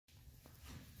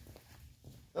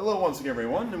Hello once again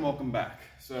everyone, and welcome back.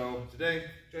 So today,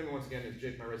 joining me once again is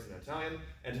Jake, my resident Italian,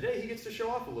 and today he gets to show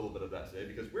off a little bit of that today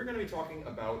because we're going to be talking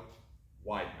about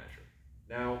wide measure.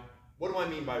 Now, what do I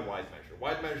mean by wide measure?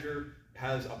 Wide measure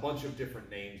has a bunch of different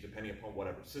names depending upon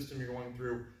whatever system you're going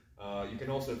through. You can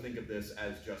also think of this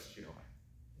as just,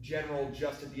 general,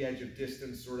 just at the edge of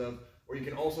distance sort of, or you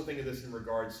can also think of this in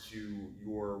regards to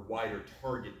your wider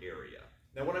target area.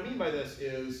 Now what I mean by this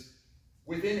is,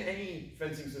 within any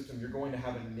fencing system, you're going to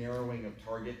have a narrowing of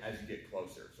target as you get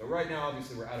closer. So right now,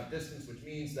 obviously, we're out of distance, which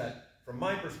means that, from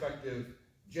my perspective,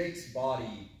 Jake's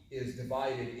body is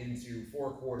divided into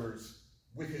 4 quarters,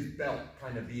 with his belt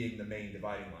kind of being the main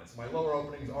dividing line. So my lower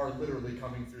openings are literally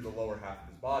coming through the lower half of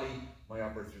his body, my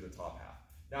upper through the top half.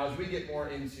 Now, as we get more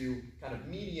into kind of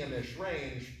medium-ish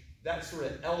range, that sort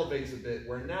of elevates a bit,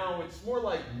 where now it's more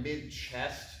like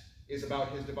mid-chest is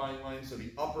about his dividing line. So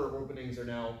the upper openings are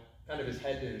now kind of his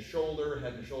head and his shoulder,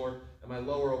 and my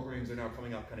lower openings are now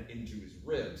coming up kind of into his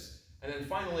ribs. And then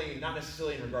finally, not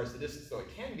necessarily in regards to distance, though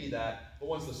it can be that, but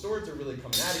once the swords are really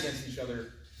coming at against each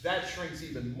other, that shrinks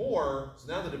even more,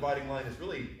 so now the dividing line is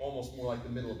really almost more like the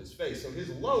middle of his face. So his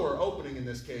lower opening in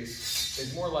this case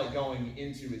is more like going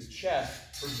into his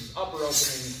chest, versus his upper opening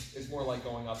is more like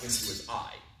going up into his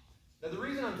eye. Now the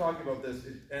reason I'm talking about this,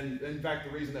 and in fact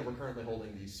the reason that we're currently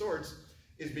holding these swords,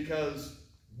 is because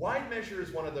wide measure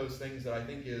is one of those things that I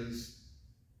think is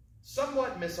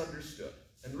somewhat misunderstood.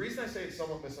 And the reason I say it's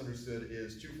somewhat misunderstood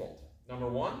is twofold. Number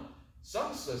one,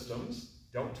 some systems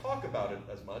don't talk about it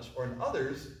as much, or in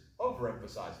others,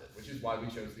 overemphasize it, which is why we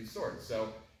chose these swords. So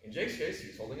in Jake's case,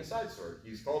 he's holding a side sword.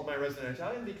 He's called my resident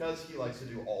Italian because he likes to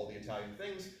do all the Italian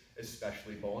things,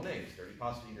 especially bolognese, dirty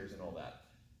pasta eaters, and all that.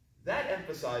 That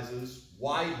emphasizes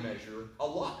wide measure a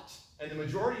lot. And the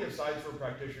majority of side sword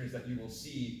practitioners that you will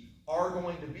see are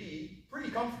going to be pretty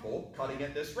comfortable cutting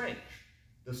at this range.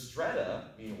 The stretta,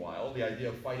 meanwhile, the idea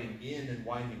of fighting in and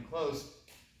winding close,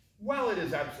 while it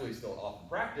is absolutely still often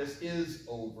practiced, is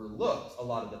overlooked a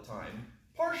lot of the time,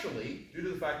 partially due to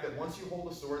the fact that once you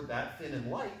hold a sword that thin and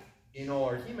light, in all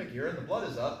our HEMA gear and the blood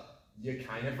is up, you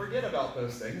kind of forget about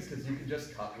those things because you can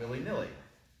just cut willy-nilly.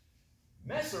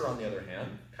 Messer, on the other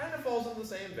hand, kind of falls in the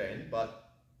same vein,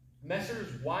 but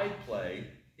Messer's wide play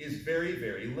is very,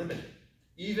 very limited.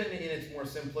 Even in its more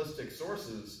simplistic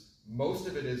sources, most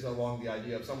of it is along the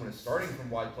idea of someone is starting from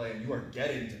wide play and you are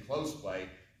getting to close play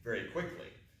very quickly.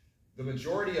 The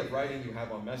majority of writing you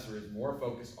have on Messer is more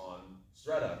focused on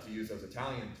stretta, to use those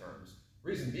Italian terms.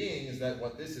 Reason being is that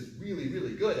what this is really,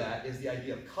 really good at is the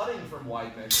idea of cutting from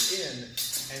wide measure in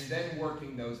and then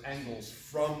working those angles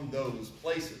from those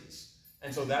places.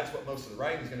 And so that's what most of the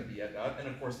writing is going to be about, and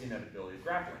of course the inevitability of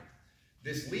grappling.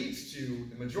 This leads to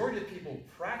the majority of people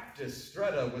practice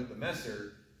stretta with the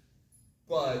Messer,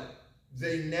 but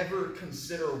they never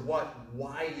consider what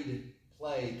wide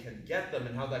play can get them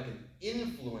and how that can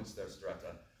influence their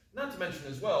stretta. Not to mention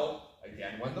as well,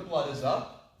 again, when the blood is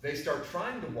up, they start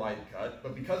trying to wide cut,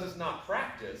 but because it's not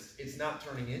practiced, it's not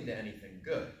turning into anything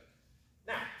good.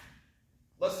 Now,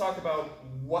 let's talk about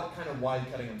what kind of wide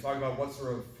cutting I'm talking about, what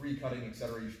sort of free cutting,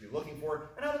 etc. you should be looking for,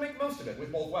 and how to make most of it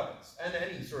with both weapons, and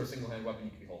any sort of single-hand weapon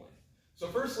you can be holding. So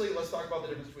firstly, let's talk about the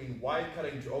difference between wide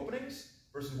cutting to openings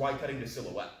versus wide cutting to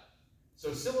silhouette.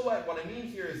 So silhouette, what I mean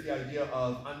here is the idea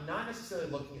of I'm not necessarily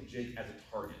looking at Jake as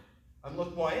a target.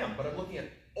 Well, I am, but I'm looking at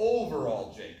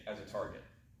overall Jake as a target.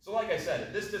 So like I said,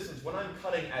 at this distance, when I'm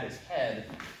cutting at his head,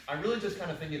 I'm really just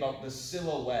kind of thinking about the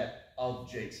silhouette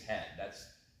of Jake's head. That's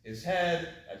his head,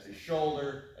 that's his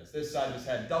shoulder, that's this side of his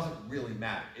head. It doesn't really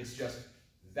matter. It's just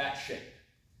that shape.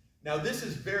 Now this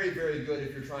is very, very good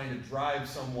if you're trying to drive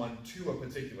someone to a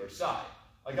particular side.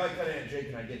 A guy cutting at Jake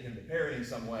and I get him to parry in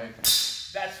some way,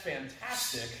 that's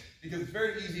fantastic because it's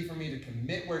very easy for me to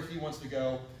commit where he wants to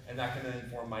go, and that can then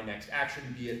inform my next action,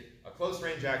 be it a close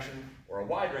range action or a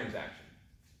wide range action.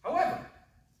 However,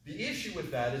 the issue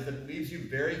with that is that it leaves you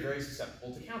very, very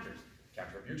susceptible to counters.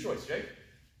 Counter of your choice, Jake.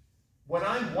 When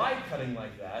I'm wide cutting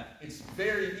like that, it's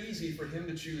very easy for him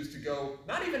to choose to go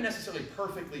not even necessarily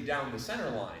perfectly down the center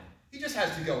line. He just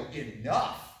has to go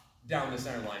enough down the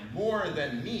center line, more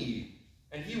than me,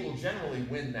 and he will generally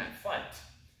win that fight.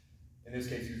 In this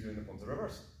case, he's doing the punta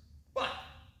reversa. But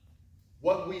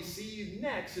what we see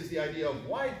next is the idea of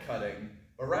wide cutting,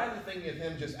 but rather than thinking of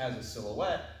him just as a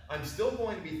silhouette, I'm still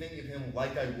going to be thinking of him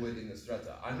like I would in the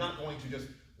stretta. I'm not going to just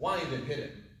wind and hit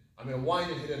him. I'm going to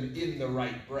wind and hit him in the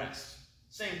right breast.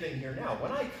 Same thing here now.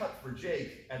 When I cut for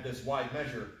Jake at this wide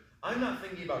measure, I'm not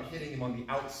thinking about hitting him on the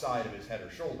outside of his head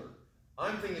or shoulder.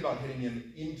 I'm thinking about hitting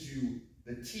him into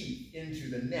the teeth, into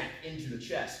the neck, into the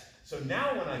chest. So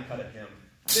now when I cut at him,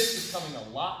 this is becoming a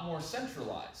lot more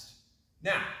centralized.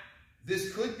 Now,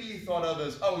 This could be thought of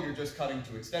as, oh, you're just cutting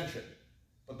to extension.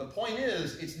 But the point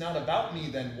is, it's not about me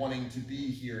then wanting to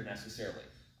be here necessarily.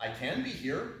 I can be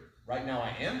here. Right now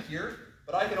I am here,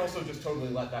 but I can also just totally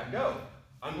let that go.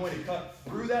 I'm going to cut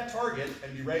through that target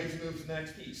and be ready to move to the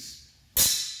next piece.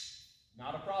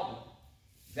 Not a problem.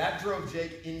 That drove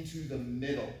Jake into the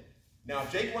middle. Now,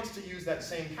 if Jake wants to use that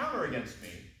same counter against me,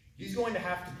 he's going to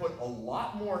have to put a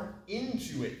lot more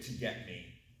into it to get me,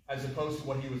 as opposed to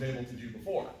what he was able to do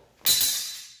before.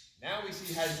 Now we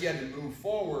see how he had to move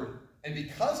forward, and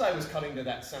because I was cutting to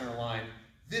that center line,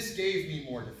 this gave me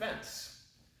more defense.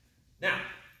 Now,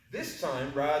 this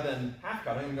time, rather than half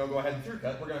cutting, I'm going to go ahead and through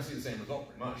cut. We're going to see the same result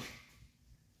pretty much.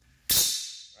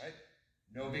 Right?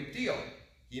 No big deal.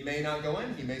 He may not go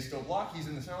in, he may still block, he's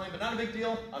in the center line, but not a big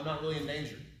deal. I'm not really in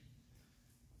danger.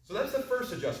 So that's the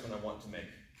first adjustment I want to make,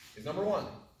 is number one,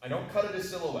 I don't cut it as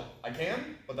silhouette. I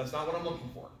can, but that's not what I'm looking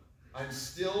for. I'm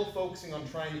still focusing on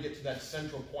trying to get to that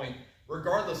central point,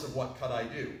 regardless of what cut I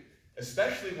do,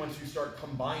 especially once you start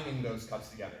combining those cuts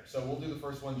together. So we'll do the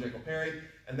first one, Jake will parry,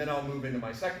 and then I'll move into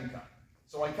my second cut.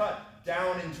 So I cut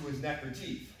down into his neck or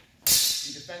teeth.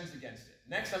 He defends against it.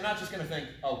 Next, I'm not just going to think,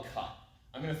 oh, cut.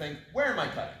 I'm going to think, where am I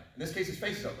cutting? In this case, his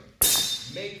face is open.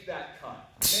 Make that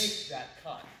cut. Make that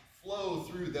cut. Flow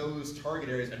through those target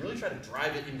areas and really try to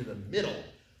drive it into the middle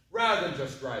rather than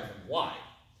just drive him wide.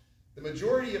 The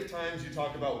majority of times you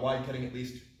talk about wide cutting, at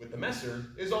least with the messer,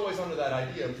 is always under that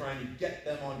idea of trying to get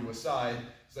them onto a side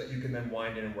so that you can then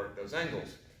wind in and work those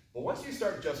angles. But once you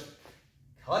start just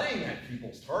cutting at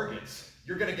people's targets,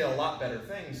 you're going to get a lot better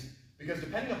things, because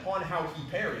depending upon how he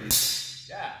parries,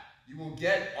 yeah, you will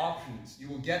get options, you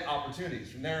will get opportunities.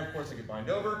 From there, of course, I could bind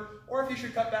over, or if he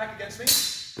should cut back against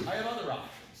me, I have other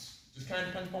options. Just kind of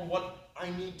depends upon what I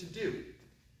need to do.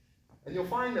 And you'll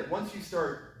find that once you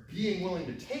start being willing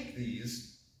to take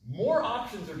these, more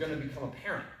options are going to become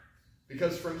apparent.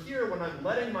 Because from here, when I'm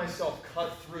letting myself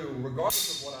cut through,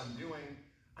 regardless of what I'm doing,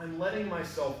 I'm letting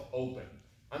myself open.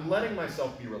 I'm letting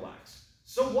myself be relaxed.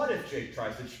 So what if Jake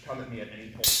tries to come at me at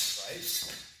any point,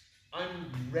 right?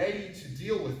 I'm ready to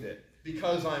deal with it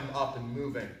because I'm up and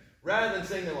moving. Rather than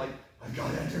saying that, like, I've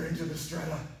got to enter into the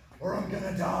strata or I'm going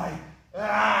to die.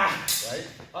 Ah! Right?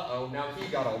 Uh-oh, now he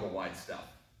got all the wide stuff.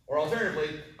 Or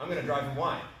alternatively, I'm going to drive him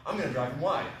wide. I'm going to drive him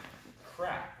wide.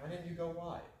 Crap, why didn't you go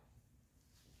wide?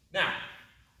 Now,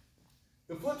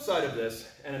 the flip side of this,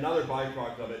 and another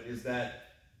byproduct of it, is that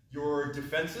your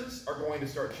defenses are going to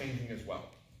start changing as well.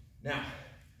 Now,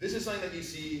 this is something that you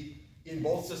see in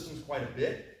both systems quite a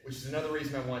bit, which is another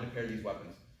reason I wanted to pair these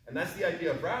weapons. And that's the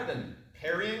idea of, rather than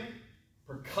parrying,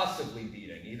 percussively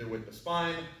beating, either with the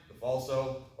spine, the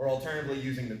falso, or alternatively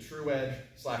using the true edge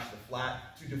 / the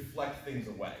flat to deflect things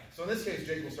away. So in this case,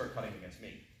 Jake will start cutting against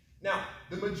me. Now,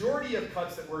 the majority of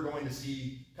cuts that we're going to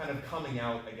see kind of coming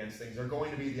out against things are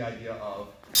going to be the idea of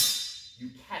you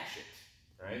catch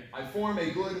it, right? I form a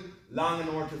good lang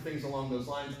and to things along those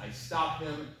lines, I stop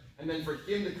him, and then for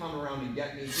him to come around and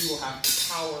get me, he will have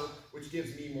to power, which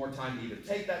gives me more time to either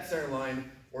take that center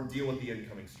line or deal with the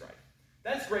incoming strike.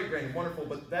 That's great, great, and wonderful,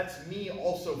 but that's me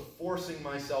also forcing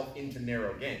myself into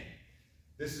narrow game.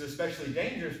 This is especially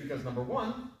dangerous because, number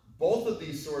one, both of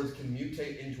these swords can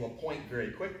mutate into a point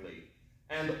very quickly,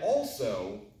 and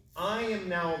also, I am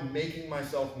now making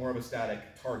myself more of a static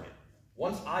target.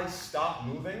 Once I stop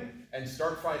moving and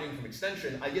start fighting from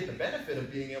extension, I get the benefit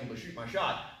of being able to shoot my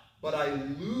shot, but I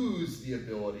lose the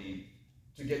ability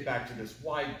to get back to this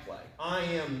wide play. I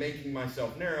am making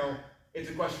myself narrow. It's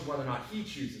a question of whether or not he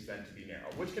chooses then to be narrow,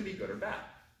 which can be good or bad.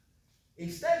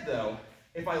 Instead, though,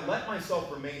 if I let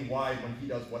myself remain wide when he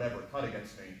does whatever cut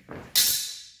against me,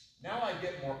 now I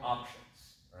get more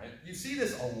options, right? You see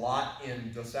this a lot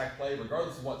in Dossack play,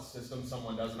 regardless of what system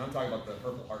someone does, and I'm talking about the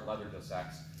Purple Heart Leather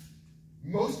Dossacks.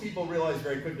 Most people realize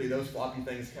very quickly those floppy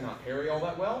things cannot parry all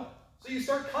that well, so you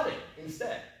start cutting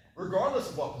instead. Regardless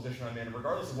of what position I'm in,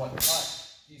 regardless of what cut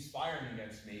he's firing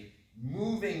against me,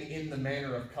 moving in the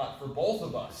manner of cut for both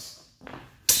of us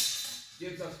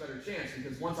gives us better chance,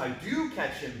 because once I do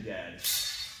catch him dead,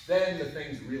 then the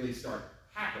things really start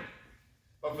happening.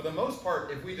 But for the most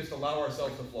part, if we just allow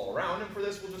ourselves to flow around, and for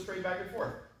this we'll just trade back and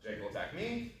forth. Jake will attack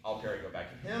me, I'll parry, go back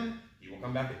at him, he will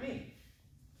come back at me.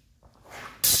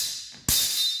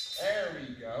 There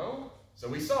we go. So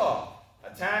we saw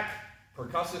attack,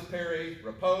 percussive parry,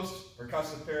 riposte,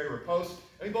 percussive parry, riposte,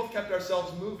 and we both kept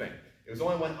ourselves moving. It was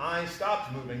only when I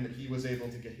stopped moving that he was able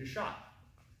to get his shot.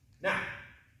 Now,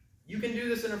 you can do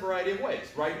this in a variety of ways.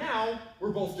 Right now,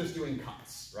 we're both just doing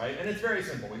cuts, right? And it's very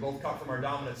simple. We both cut from our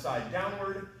dominant side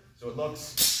downward, so it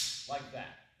looks like that.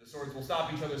 The swords will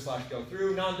stop each other / go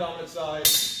through. Non-dominant side,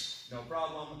 no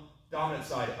problem. Dominant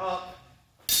side up.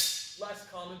 less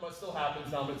common, but still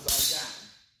happens, helmet side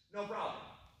down. No problem.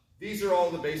 These are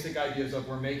all the basic ideas of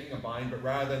we're making a bind, but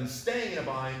rather than staying in a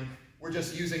bind, we're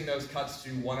just using those cuts to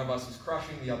one of us is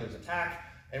crushing, the other's attack,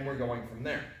 and we're going from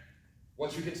there.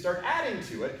 What you can start adding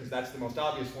to it, because that's the most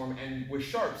obvious form, and with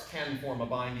sharps can form a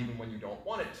bind even when you don't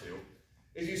want it to,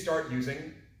 is you start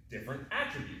using different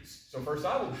attributes. So first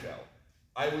I will show.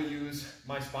 I will use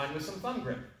my spine with some thumb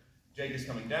grip. Jake is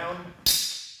coming down.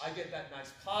 I get that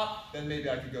nice pop, then maybe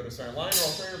I could go to center line, or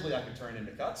alternatively I could turn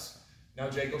into cuts. Now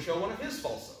Jake will show one of his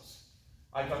falsos.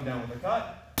 I come down with a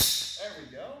cut. There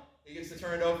we go. He gets to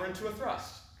turn it over into a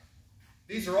thrust.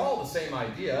 These are all the same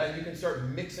idea, and you can start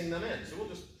mixing them in. So we'll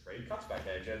just trade cuts back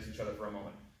against each other for a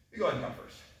moment. You go ahead and cut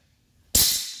first.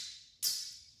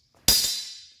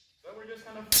 So we're just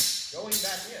kind of going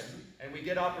back in, and we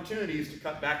get opportunities to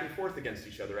cut back and forth against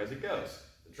each other as it goes.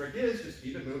 The trick is just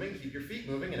keep it moving, keep your feet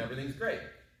moving, and everything's great.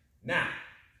 Now,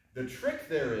 the trick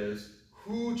there is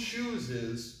who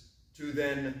chooses to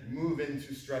then move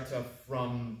into stretta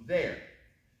from there,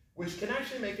 which can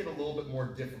actually make it a little bit more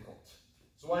difficult.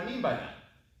 So what I mean by that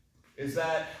is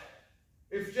that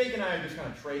if Jake and I are just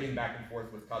kind of trading back and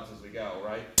forth with cuts as we go,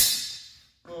 right?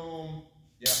 Boom.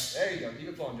 Yeah, there you go. Keep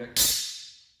it flowing, Jake.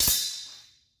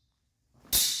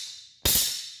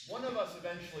 One of us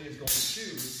eventually is going to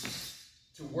choose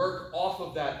to work off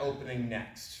of that opening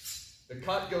next. The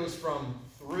cut goes from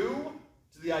through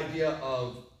to the idea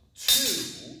of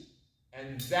to,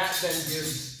 and that then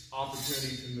gives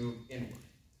opportunity to move inward.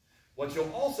 What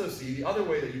you'll also see, the other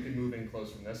way that you can move in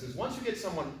close from this, is once you get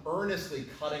someone earnestly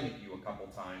cutting at you a couple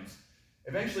times,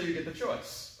 eventually you get the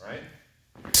choice, right?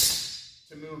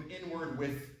 To move inward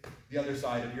with the other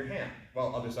side of your hand.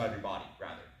 Well, other side of your body,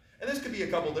 rather. And this could be a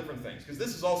couple different things, because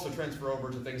this is also transfer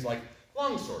over to things like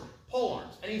longsword, pole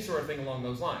arms, any sort of thing along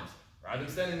those lines. Rather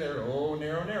than standing there, oh,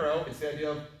 narrow, narrow, it's the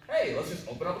idea of, hey, let's just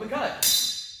open up with a cut.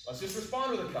 Let's just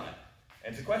respond with a cut.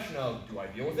 And it's a question of, do I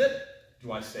deal with it?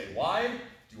 Do I stay wide?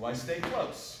 Do I stay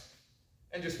close?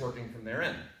 And just working from their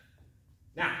end.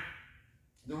 Now,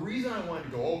 the reason I wanted to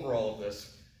go over all of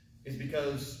this is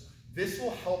because this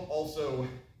will help also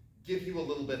give you a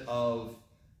little bit of,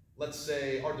 let's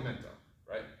say, ardimento,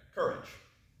 right? Courage.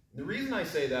 And the reason I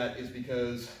say that is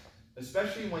because,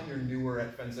 especially when you're newer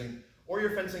at fencing, or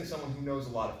you're fencing someone who knows a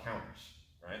lot of counters,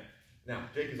 right? Now,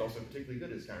 Jake is also particularly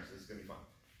good at his counters, so this is going to be fun.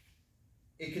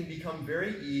 It can become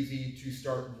very easy to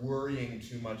start worrying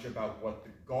too much about what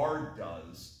the guard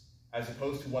does as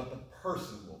opposed to what the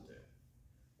person will do.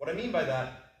 What I mean by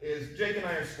that is Jake and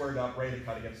I are squared up, ready to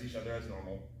cut against each other as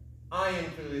normal. I am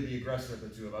clearly the aggressor of the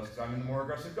two of us because I'm in the more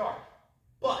aggressive guard.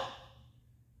 But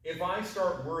if I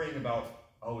start worrying about,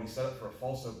 oh, he set up for a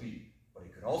falso beat, but he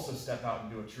could also step out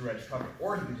and do a true edge cover,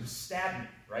 or he could just stab me,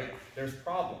 right? There's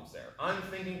problems there. I'm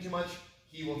thinking too much,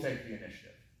 he will take the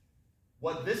initiative.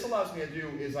 What this allows me to do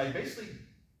is I basically,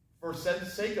 for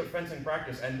sake of fencing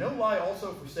practice, and no lie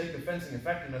also for sake of fencing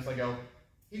effectiveness, I go,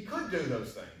 he could do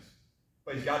those things,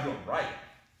 but he's got to do them right.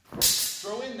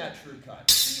 Throw in that true cut,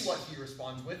 see what he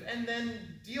responds with, and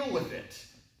then deal with it.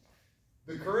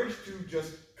 The courage to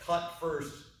just cut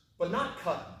first, but not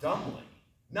cut dumbly.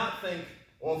 Not think,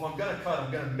 well, if I'm going to cut,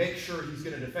 I'm going to make sure he's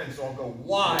going to defend, so I'll go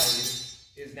wide,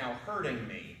 is now hurting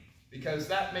me, because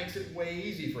that makes it way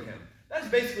easy for him. That's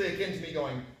basically akin to me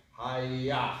going,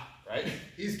 hi-ya, right?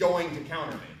 He's going to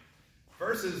counter me.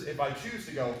 Versus if I choose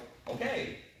to go,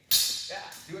 okay, yeah,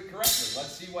 do it correctly,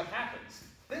 let's see what happens.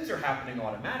 Things are happening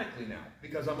automatically now,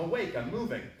 because I'm awake, I'm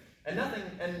moving. And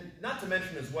not to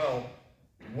mention as well,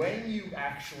 when you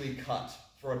actually cut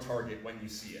for a target when you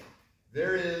see it,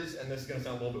 there is, and this is going to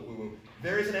sound a little bit woo-woo,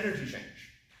 there is an energy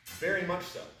change. Very much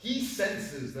so. He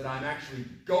senses that I'm actually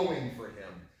going for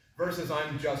him, versus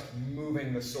I'm just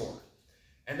moving the sword.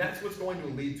 And that's what's going to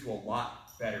lead to a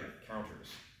lot better counters.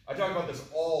 I talk about this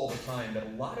all the time, that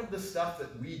a lot of the stuff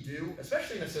that we do,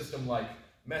 especially in a system like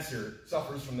Messer,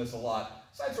 suffers from this a lot.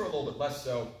 Side sword a little bit less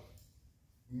so.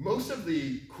 Most of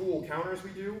the cool counters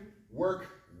we do work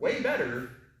way better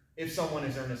if someone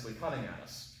is earnestly cutting at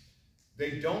us.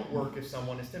 They don't work if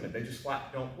someone is timid. They just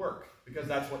flat don't work, because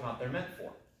that's what they're meant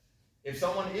for. If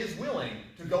someone is willing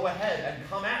to go ahead and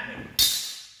come at me,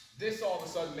 this all of a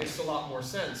sudden makes a lot more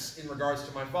sense in regards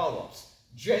to my follow-ups.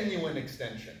 Genuine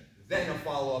extension, then a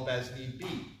follow-up as need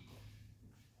be.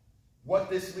 What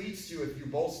this leads to, if you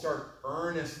both start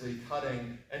earnestly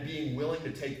cutting and being willing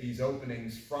to take these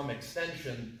openings from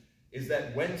extension, is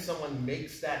that when someone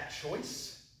makes that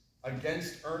choice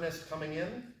against earnest coming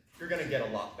in, you're going to get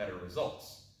a lot better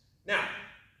results. Now,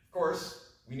 of course,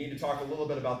 we need to talk a little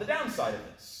bit about the downside of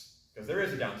this, because there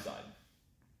is a downside.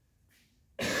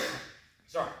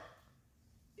 Sorry.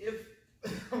 If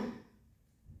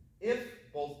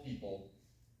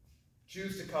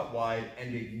cut wide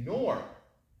and ignore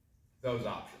those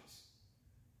options.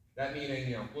 That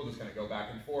meaning, we'll just kind of go back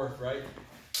and forth, right?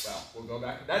 Well, we'll go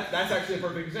back. That's actually a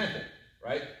perfect example,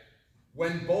 right?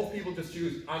 When both people just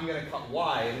choose, I'm going to cut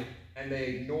wide, and they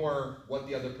ignore what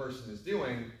the other person is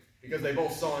doing because they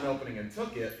both saw an opening and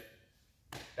took it,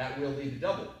 that will lead to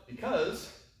double.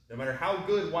 Because no matter how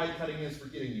good wide cutting is for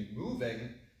getting you moving,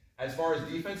 as far as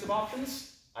defensive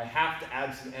options, I have to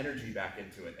add some energy back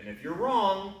into it. And if you're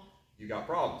wrong, you got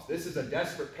problems. This is a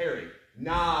desperate parry,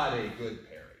 not a good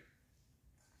parry.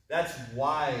 That's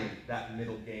why that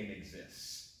middle game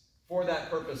exists. For that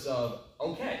purpose of,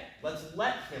 okay, let's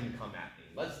let him come at me.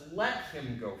 Let's let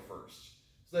him go first.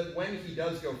 So that when he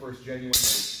does go first, genuinely,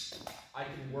 I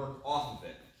can work off of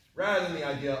it. Rather than the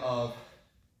idea of,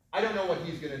 I don't know what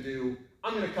he's going to do.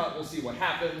 I'm going to cut. We'll see what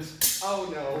happens. Oh,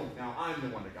 no. Now I'm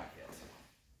the one that got hit.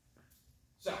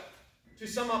 So, to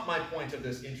sum up my point of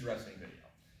this interesting video,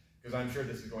 because I'm sure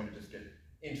this is going to just get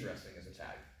interesting as a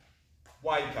tag.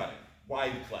 Wide cutting.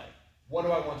 Wide play. What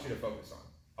do I want you to focus on?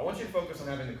 I want you to focus on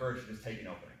having the courage to just take an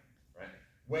opening, right?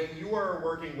 When you are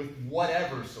working with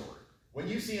whatever sword, when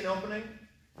you see an opening,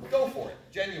 go for it,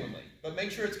 genuinely. But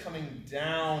make sure it's coming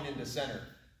down into center,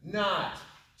 not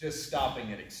just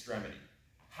stopping at extremity.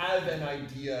 Have an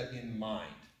idea in mind.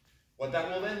 What that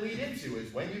will then lead into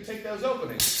is when you take those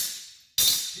openings,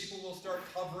 people will start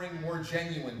covering more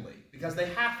genuinely because they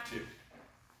have to.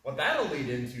 What that'll lead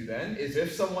into then is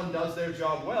if someone does their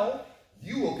job well,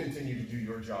 you will continue to do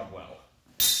your job well.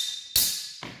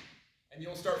 And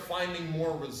you'll start finding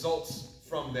more results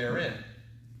from therein.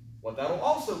 What that'll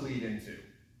also lead into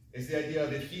is the idea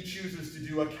that if he chooses to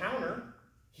do a counter,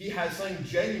 he has something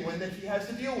genuine that he has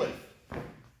to deal with.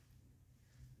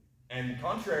 And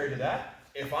contrary to that,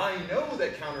 if I know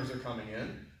that counters are coming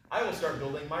in, I will start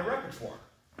building my repertoire.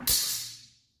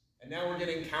 And now we're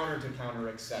getting counter to counter,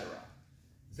 etc.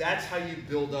 That's how you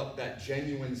build up that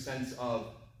genuine sense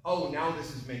of, oh, now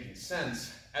this is making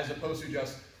sense, as opposed to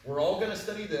just, we're all going to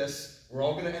study this, we're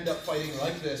all going to end up fighting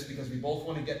like this because we both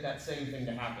want to get that same thing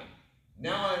to happen.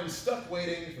 Now I'm stuck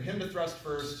waiting for him to thrust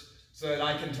first so that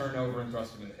I can turn over and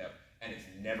thrust him in the hip. And it's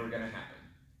never going to happen.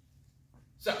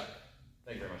 So,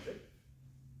 thank you very much, Jake.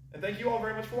 And thank you all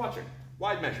very much for watching.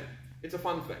 Wide measure. It's a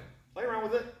fun thing. Play around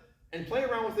with it, and play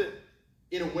around with it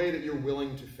in a way that you're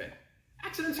willing to fail.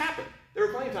 Accidents happen. There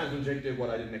were plenty of times when Jake did what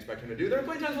I didn't expect him to do. There were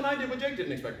plenty of times when I did what Jake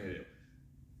didn't expect me to do.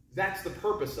 That's the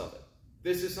purpose of it.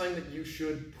 This is something that you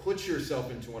should put yourself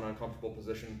into an uncomfortable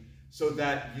position so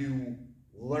that you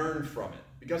learn from it.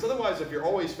 Because otherwise, if you're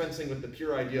always fencing with the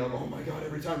pure idea of, oh my God,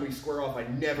 every time we square off, I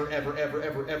never, ever, ever,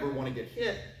 ever, ever want to get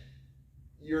hit,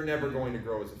 you're never going to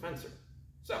grow as a fencer.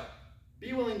 So,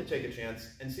 be willing to take a chance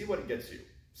and see what it gets you.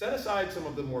 Set aside some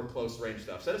of the more close range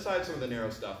stuff. Set aside some of the narrow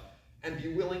stuff. And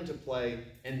be willing to play,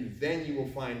 and then you will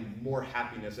find more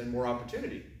happiness and more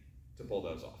opportunity to pull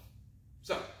those off.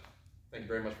 So, thank you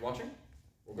very much for watching.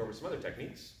 We'll go over some other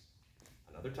techniques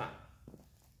another time.